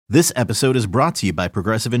This episode is brought to you by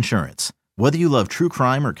Progressive Insurance. Whether you love true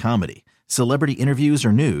crime or comedy, celebrity interviews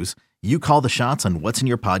or news, you call the shots on what's in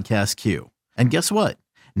your podcast queue. And guess what?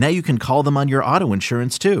 Now you can call them on your auto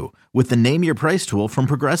insurance too with the Name Your Price tool from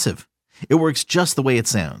Progressive. It works just the way it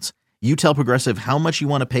sounds. You tell Progressive how much you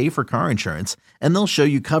want to pay for car insurance, and they'll show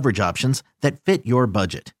you coverage options that fit your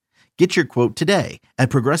budget. Get your quote today at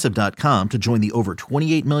Progressive.com to join the over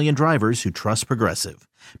 28 million drivers who trust Progressive.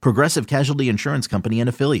 Progressive Casualty Insurance Company and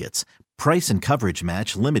Affiliates. Price and coverage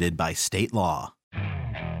match limited by state law.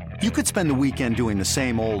 You could spend the weekend doing the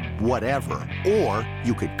same old whatever, or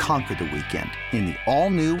you could conquer the weekend in the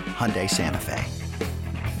all-new Hyundai Santa Fe.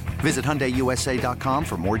 Visit HyundaiUSA.com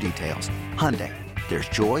for more details. Hyundai, there's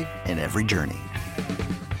joy in every journey.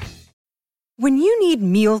 When you need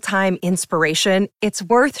mealtime inspiration, it's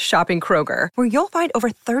worth shopping Kroger, where you'll find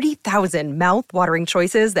over 30,000 mouth-watering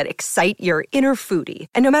choices that excite your inner foodie.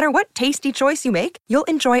 And no matter what tasty choice you make, you'll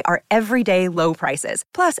enjoy our everyday low prices,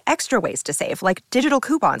 plus extra ways to save, like digital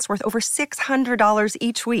coupons worth over $600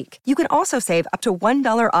 each week. You can also save up to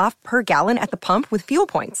 $1 off per gallon at the pump with fuel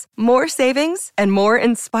points. More savings and more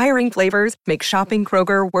inspiring flavors make shopping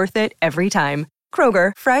Kroger worth it every time.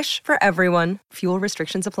 Kroger, fresh for everyone. Fuel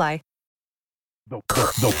restrictions apply.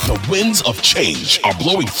 The winds of change are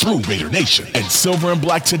blowing through Raider Nation, and Silver and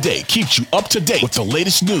Black Today keeps you up to date with the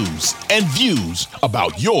latest news and views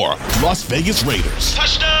about your Las Vegas Raiders.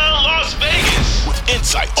 Touchdown, Las Vegas! With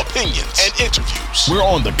insight, opinions, and interviews, we're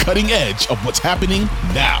on the cutting edge of what's happening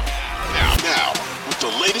now. With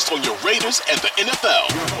the latest on your Raiders and the NFL.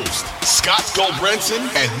 Your host, Scott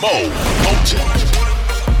Goldbranson and Mo Moton.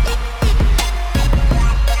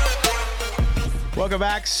 Welcome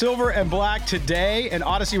back. Silver and Black Today, an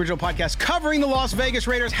Odyssey original podcast covering the Las Vegas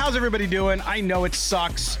Raiders. How's everybody doing? I know it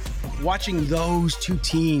sucks watching those two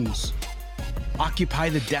teams occupy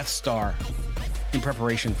the Death Star in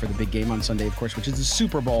preparation for the big game on Sunday, of course, which is the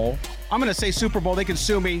Super Bowl. I'm going to say Super Bowl. They can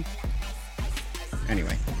sue me.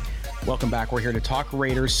 Anyway, welcome back. We're here to talk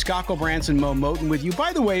Raiders. Scott Goldbranson, Mo Moton with you.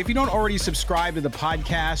 By the way, if you don't already subscribe to the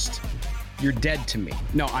podcast, you're dead to me.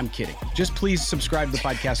 No, I'm kidding. Just please subscribe to the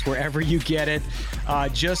podcast wherever you get it.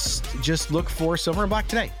 Just look for Silver and Black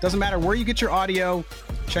Today. Doesn't matter where you get your audio.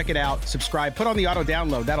 Check it out. Subscribe. Put on the auto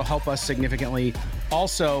download. That'll help us significantly.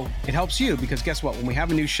 Also, it helps you because guess what? When we have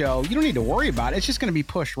a new show, you don't need to worry about it. It's just going to be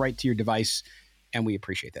pushed right to your device, and we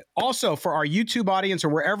appreciate that. Also, for our YouTube audience or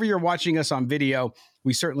wherever you're watching us on video,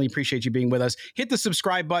 we certainly appreciate you being with us. Hit the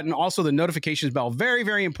subscribe button. Also, the notifications bell. Very,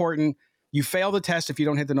 very important. You fail the test if you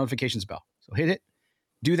don't hit the notifications bell. So hit it,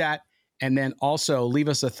 do that, and then also leave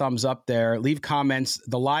us a thumbs up there. Leave comments.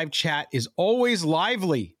 The live chat is always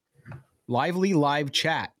lively. Lively live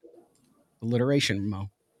chat. Alliteration, Mo.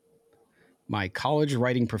 My college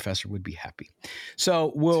writing professor would be happy.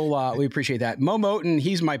 So we appreciate that. Mo Moton,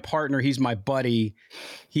 he's my partner. He's my buddy.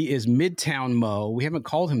 He is Midtown Mo. We haven't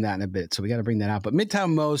called him that in a bit, so we got to bring that out. But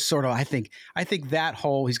Midtown Mo's sort of, I think that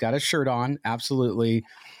whole, he's got a shirt on. Absolutely.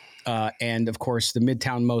 And of course, the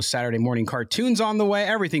Midtown Mo Saturday morning cartoons on the way.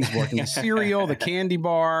 Everything's working. The cereal, the candy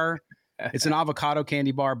bar. It's an avocado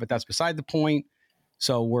candy bar, but that's beside the point.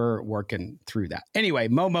 So we're working through that. Anyway,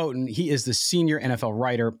 Mo Moton, he is the senior NFL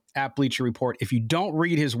writer at Bleacher Report. If you don't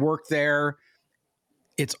read his work there,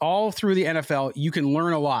 it's all through the NFL. You can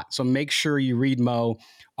learn a lot. So make sure you read Mo.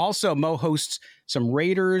 Also, Mo hosts some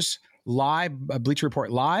Raiders live, Bleacher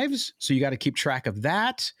Report lives. So you got to keep track of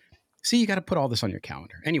that. See, you got to put all this on your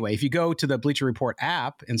calendar. Anyway, if you go to the Bleacher Report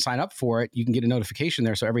app and sign up for it, you can get a notification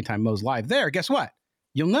there. So every time Mo's live there, guess what?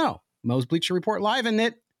 You'll know Mo's Bleacher Report live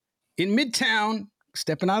in Midtown,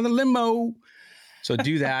 stepping out of the limo. So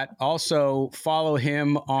do that. Also follow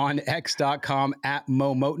him on x.com at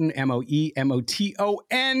Mo Moton,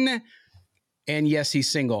 Moemoton. And yes, he's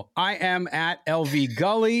single. I am at LV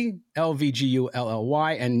Gully,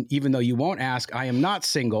 LVGULLY. And even though you won't ask, I am not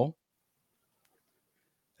single.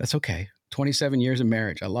 That's okay. 27 years of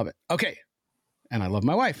marriage. I love it. Okay. And I love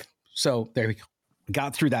my wife. So there we go.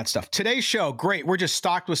 Got through that stuff. Today's show, great. We're just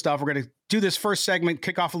stocked with stuff. We're going to do this first segment,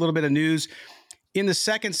 kick off a little bit of news. In the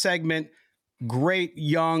second segment, great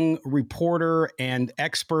young reporter and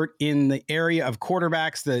expert in the area of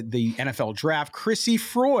quarterbacks, the NFL draft, Chrissy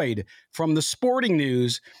Freud from the Sporting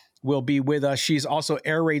News will be with us. She's also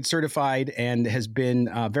air raid certified and has been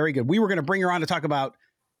very good. We were going to bring her on to talk about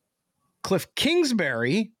Cliff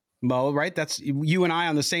Kingsbury, Mo, right? That's you and I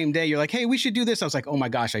on the same day. You're like, hey, we should do this. I was like, oh my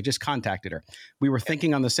gosh, I just contacted her. We were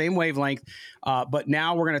thinking on the same wavelength. But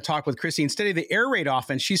now we're going to talk with Chrissy. Instead of the air raid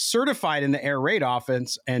offense, she's certified in the air raid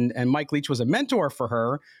offense. And Mike Leach was a mentor for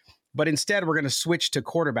her. But instead, we're going to switch to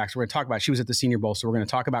quarterbacks. We're going to talk about, she was at the Senior Bowl. So we're going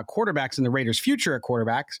to talk about quarterbacks and the Raiders' future at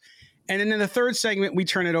quarterbacks. And then in the third segment, we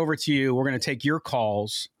turn it over to you. We're going to take your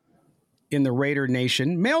calls in the Raider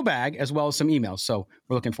Nation mailbag, as well as some emails. So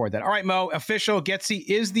we're looking forward to that. All right, Mo, official. Getsy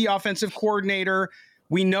is the offensive coordinator.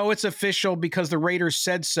 We know it's official because the Raiders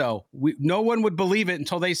said so. No one would believe it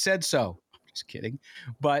until they said so. Just kidding.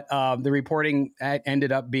 But the reporting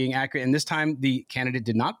ended up being accurate. And this time, the candidate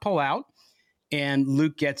did not pull out. And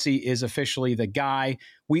Luke Getsy is officially the guy.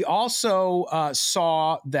 We also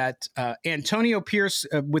saw that Antonio Pierce,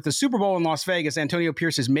 with the Super Bowl in Las Vegas, Antonio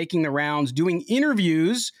Pierce is making the rounds, doing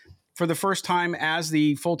interviews for the first time as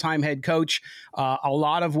the full-time head coach. A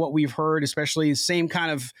lot of what we've heard, especially the same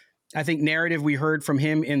kind of, I think, narrative we heard from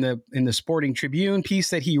him in the Sporting Tribune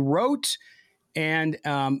piece that he wrote. And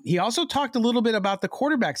he also talked a little bit about the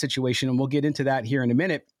quarterback situation, and we'll get into that here in a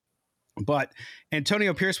minute. But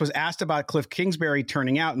Antonio Pierce was asked about Cliff Kingsbury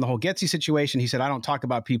turning out in the whole Getsy situation. He said, I don't talk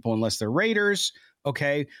about people unless they're Raiders.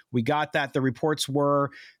 Okay, we got that. The reports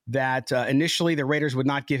were that initially the Raiders would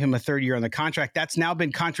not give him a third year on the contract. That's now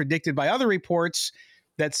been contradicted by other reports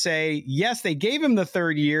that say, yes, they gave him the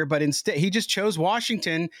third year, but instead he just chose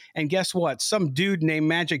Washington. And guess what? Some dude named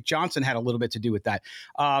Magic Johnson had a little bit to do with that.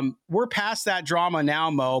 We're past that drama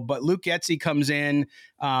now, Mo, but Luke Getsy comes in.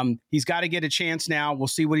 He's got to get a chance now. We'll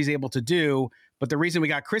see what he's able to do. But the reason we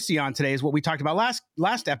got Chrissy on today is what we talked about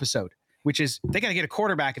last episode, which is they got to get a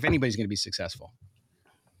quarterback if anybody's going to be successful.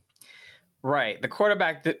 Right. The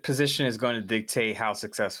quarterback position is going to dictate how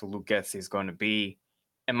successful Luke Getsy is going to be,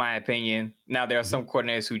 in my opinion. Now, there are some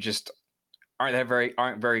coordinators who just aren't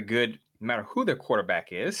very good, no matter who their quarterback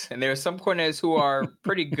is. And there are some coordinators who are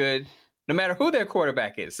pretty good, no matter who their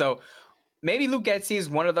quarterback is. So maybe Luke Getsy is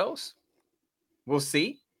one of those. We'll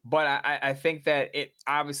see. But I think that it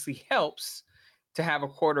obviously helps to have a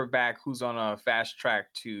quarterback who's on a fast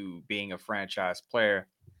track to being a franchise player,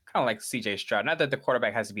 kind of like CJ Stroud. Not that the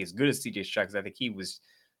quarterback has to be as good as CJ Stroud, because I think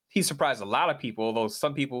he surprised a lot of people, although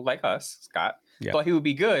some people like us, Scott, thought he would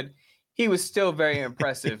be good. He was still very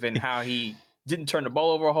impressive in how he didn't turn the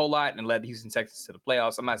ball over a whole lot and led the Houston Texans to the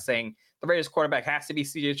playoffs. I'm not saying the Raiders quarterback has to be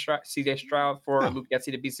CJ Stroud for Luke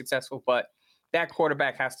Getsy to be successful, but that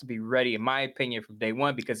quarterback has to be ready, in my opinion, from day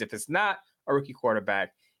one, because if it's not a rookie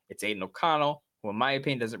quarterback, it's Aiden O'Connell, who, in my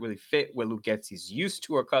opinion, doesn't really fit what Luke Getsy's used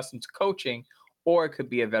to or accustomed to coaching, or it could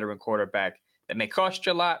be a veteran quarterback that may cost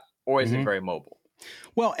you a lot, or isn't very mobile.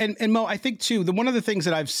 Well, and Mo, I think, too, one of the things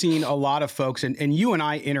that I've seen a lot of folks, and you and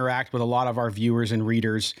I interact with a lot of our viewers and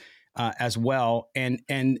readers as well. And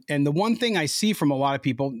the one thing I see from a lot of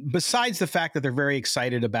people, besides the fact that they're very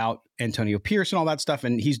excited about Antonio Pierce and all that stuff,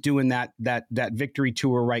 and he's doing that victory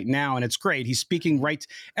tour right now, and it's great. He's speaking right.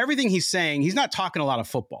 Everything he's saying, he's not talking a lot of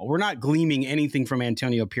football. We're not gleaming anything from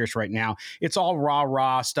Antonio Pierce right now. It's all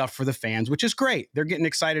rah stuff for the fans, which is great. They're getting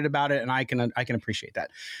excited about it, and I can appreciate that.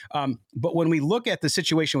 But when we look at the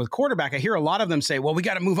situation with quarterback, I hear a lot of them say, well, we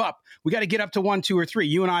got to move up. We got to get up to 1, 2, or 3.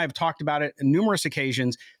 You and I have talked about it on numerous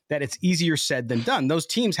occasions that it's easier said than done. Those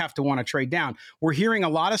teams have to want to trade down. We're hearing a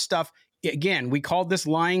lot of stuff. Again, we called this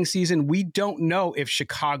lying season. We don't know if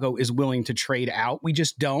Chicago is willing to trade out. We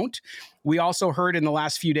just don't. We also heard in the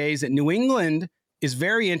last few days that New England is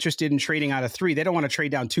very interested in trading out of 3. They don't want to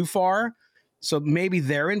trade down too far. So maybe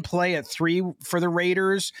they're in play at 3 for the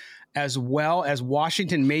Raiders, as well as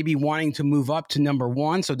Washington maybe wanting to move up to number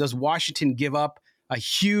 1. So does Washington give up a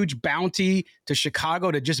huge bounty to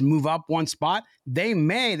Chicago to just move up 1 spot? They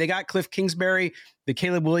may. They got Cliff Kingsbury, the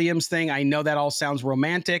Caleb Williams thing. I know that all sounds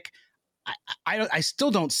romantic. I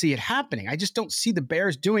still don't see it happening. I just don't see the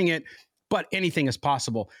Bears doing it, but anything is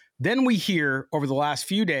possible. Then we hear over the last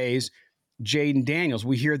few days, Jaden Daniels,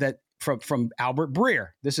 we hear that from Albert Breer.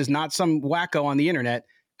 This is not some wacko on the internet.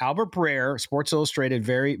 Albert Breer, Sports Illustrated,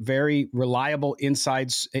 very, very reliable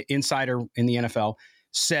insider in the NFL,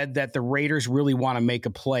 said that the Raiders really want to make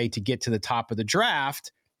a play to get to the top of the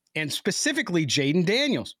draft, and specifically Jaden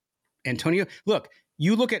Daniels. Antonio, look,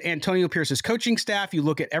 you look at Antonio Pierce's coaching staff, you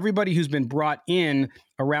look at everybody who's been brought in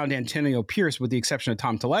around Antonio Pierce, with the exception of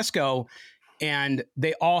Tom Telesco, and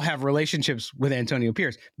they all have relationships with Antonio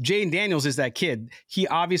Pierce. Jaden Daniels is that kid. He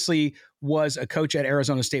obviously was a coach at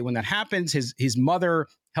Arizona State when that happens. His mother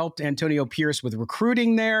helped Antonio Pierce with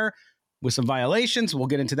recruiting there, with some violations. We'll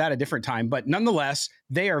get into that a different time. But nonetheless,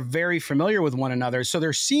 they are very familiar with one another. So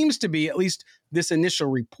there seems to be at least this initial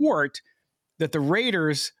report that the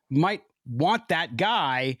Raiders might want that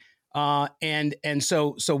guy. And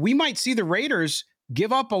so we might see the Raiders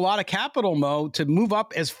give up a lot of capital, Mo, to move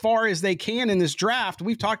up as far as they can in this draft.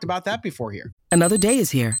 We've talked about that before here. Another day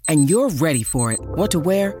is here, and you're ready for it. What to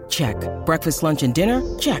wear? Check. Breakfast, lunch, and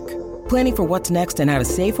dinner? Check. Planning for what's next and how to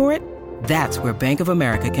save for it? That's where Bank of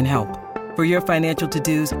America can help. For For your financial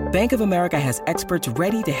to-dos, Bank of America has experts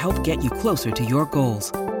ready to help get you closer to your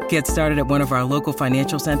goals. Get started at one of our local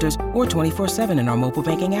financial centers or 24/7 in our mobile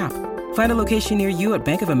banking app. Find a location near you at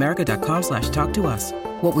bankofamerica.com/talktous.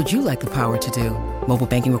 What would you like the power to do? Mobile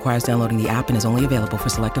banking requires downloading the app and is only available for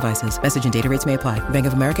select devices. Message and data rates may apply. Bank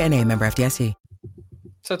of America N.A., member FDIC.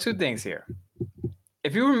 So 2 things here.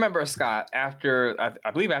 If you remember, Scott, after I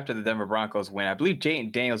believe after the Denver Broncos win, I believe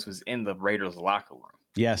Jayden Daniels was in the Raiders locker room.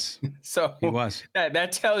 Yes. So he was.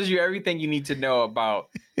 That tells you everything you need to know about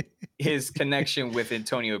his connection with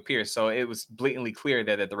Antonio Pierce. So it was blatantly clear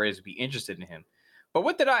that the Raiders would be interested in him. But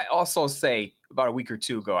what did I also say about a week or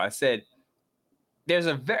two ago? I said there's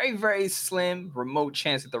a very, very slim, remote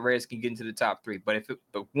chance that the Raiders can get into the top 3. But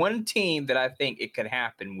but one team that I think it could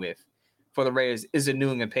happen with for the Raiders is the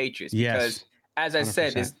New England Patriots. Yes. Because as I 100%.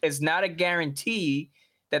 said, it's not a guarantee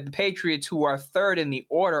that the Patriots, who are third in the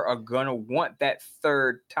order, are going to want that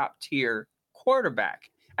third top-tier quarterback.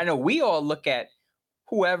 I know we all look at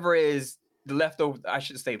whoever is the leftover, I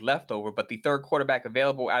should say leftover, but the third quarterback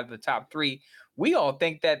available out of the top 3. We all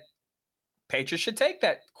think that Patriots should take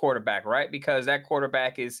that quarterback, right? Because that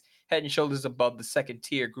quarterback is head and shoulders above the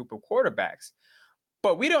second-tier group of quarterbacks.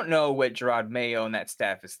 But we don't know what Gerard Mayo and that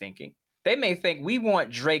staff is thinking. They may think we want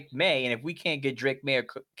Drake May, and if we can't get Drake May or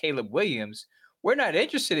Caleb Williams, we're not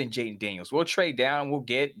interested in Jayden Daniels. We'll trade down. We'll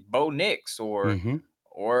get Bo Nix or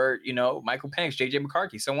Michael Penix, J.J.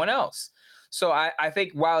 McCarthy, someone else. So I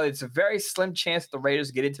think while it's a very slim chance the Raiders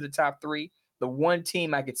get into the top 3, the one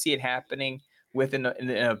team I could see it happening with in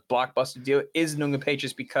a blockbuster deal is New England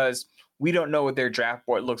Patriots, because we don't know what their draft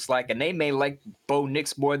board looks like, and they may like Bo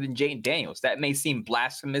Nix more than Jayden Daniels. That may seem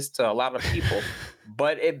blasphemous to a lot of people,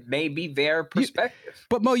 but it may be their perspective.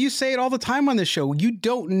 But Mo, you say it all the time on this show. You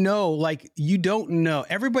don't know.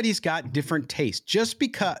 Everybody's got different tastes. Just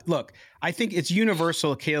because, look, I think it's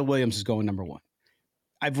universal. Caleb Williams is going number 1.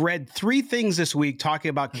 I've read 3 things this week talking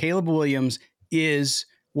about Caleb Williams is,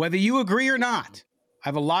 whether you agree or not, I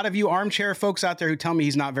have a lot of you armchair folks out there who tell me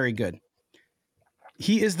he's not very good.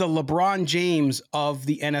 He is the LeBron James of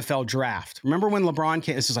the NFL draft. Remember when LeBron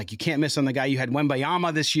came? This is like, you can't miss on the guy. You had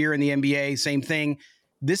Wembayama this year in the NBA, same thing.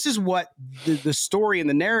 This is what the story and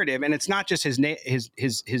the narrative, and it's not just his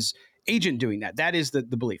agent doing that. That is the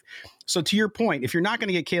belief. So to your point, if you're not going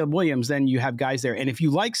to get Caleb Williams, then you have guys there. And if you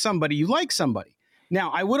like somebody, you like somebody. Now,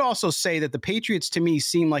 I would also say that the Patriots, to me,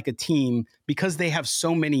 seem like a team, because they have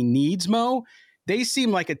so many needs, Mo, they seem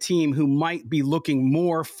like a team who might be looking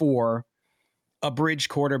more for a bridge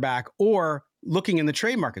quarterback or looking in the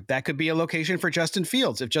trade market. That could be a location for Justin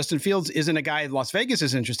Fields. If Justin Fields isn't a guy Las Vegas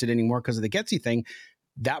is interested in anymore because of the Getsy thing,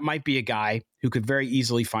 that might be a guy who could very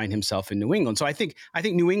easily find himself in New England. So I think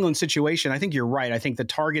New England's situation, I think you're right. I think the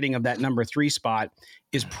targeting of that number 3 spot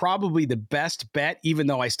is probably the best bet, even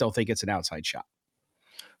though I still think it's an outside shot.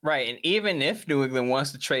 Right. And even if New England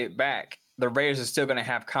wants to trade back, the Raiders are still going to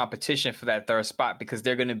have competition for that third spot, because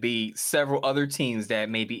there are going to be several other teams that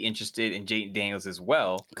may be interested in Jayden Daniels as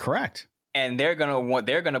well. Correct. And they're going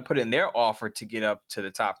to put in their offer to get up to the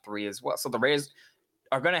top 3 as well. So the Raiders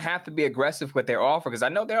are going to have to be aggressive with their offer, because I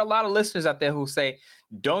know there are a lot of listeners out there who say,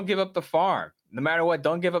 don't give up the farm. No matter what,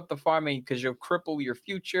 don't give up the farming, because you'll cripple your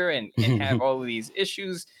future and have all of these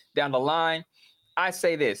issues down the line. I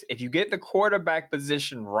say this: if you get the quarterback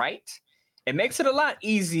position right, it makes it a lot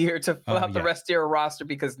easier to fill out the rest of your roster,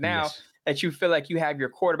 because now that you feel like you have your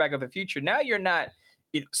quarterback of the future, now you're not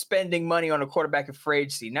spending money on a quarterback in free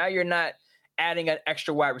agency. Now you're not adding an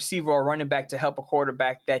extra wide receiver or running back to help a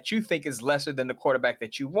quarterback that you think is lesser than the quarterback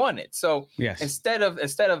that you wanted. So instead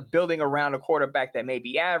of building around a quarterback that may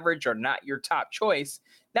be average or not your top choice,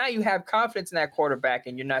 now you have confidence in that quarterback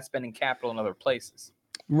and you're not spending capital in other places.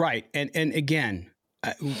 Right. And again,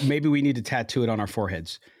 maybe we need to tattoo it on our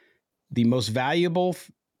foreheads. The most valuable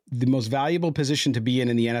position to be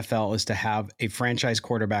in the NFL is to have a franchise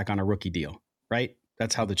quarterback on a rookie deal, right?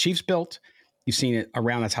 That's how the Chiefs built. You've seen it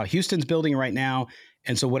around. That's how Houston's building right now.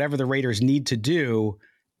 And so whatever the Raiders need to do,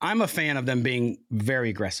 I'm a fan of them being very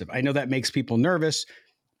aggressive. I know that makes people nervous,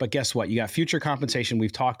 but guess what? You got future compensation.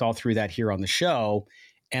 We've talked all through that here on the show.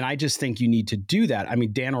 And I just think you need to do that. I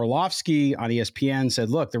mean, Dan Orlovsky on ESPN said,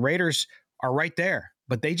 look, the Raiders are right there,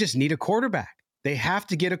 but they just need a quarterback. They have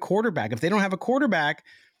to get a quarterback. If they don't have a quarterback,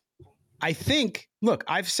 I think, look,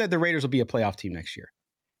 I've said the Raiders will be a playoff team next year.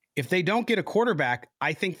 If they don't get a quarterback,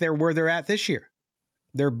 I think they're where they're at this year.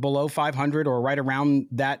 They're below 500 or right around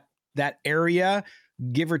that area,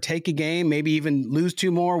 give or take a game, maybe even lose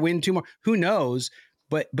 2 more, win 2 more. Who knows?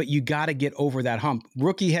 But you got to get over that hump.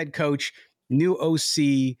 Rookie head coach, new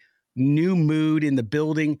OC, new mood in the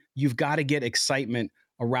building. You've got to get excitement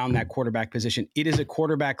around that quarterback position. It is a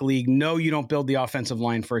quarterback league. No, you don't build the offensive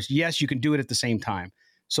line first. Yes, you can do it at the same time.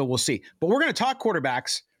 So we'll see. But we're going to talk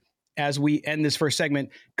quarterbacks as we end this first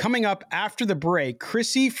segment. Coming up after the break,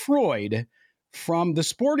 Chrissy Freud from the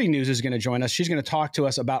Sporting News is going to join us. She's going to talk to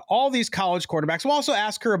us about all these college quarterbacks. We'll also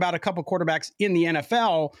ask her about a couple quarterbacks in the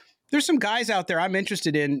NFL. There's some guys out there I'm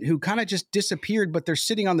interested in who kind of just disappeared, but they're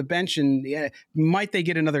sitting on the bench, and might they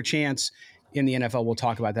get another chance in the NFL? We'll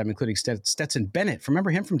talk about them, including Stetson Bennett.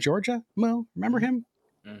 Remember him from Georgia? Mo, remember him?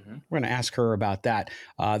 Mm-hmm. We're going to ask her about that.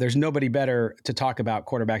 There's nobody better to talk about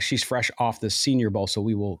quarterbacks. She's fresh off the Senior Bowl, so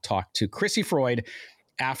we will talk to Chrissy Freud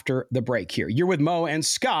after the break here. You're with Mo and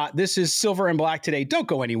Scott. This is Silver and Black today. Don't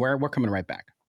go anywhere. We're coming right back.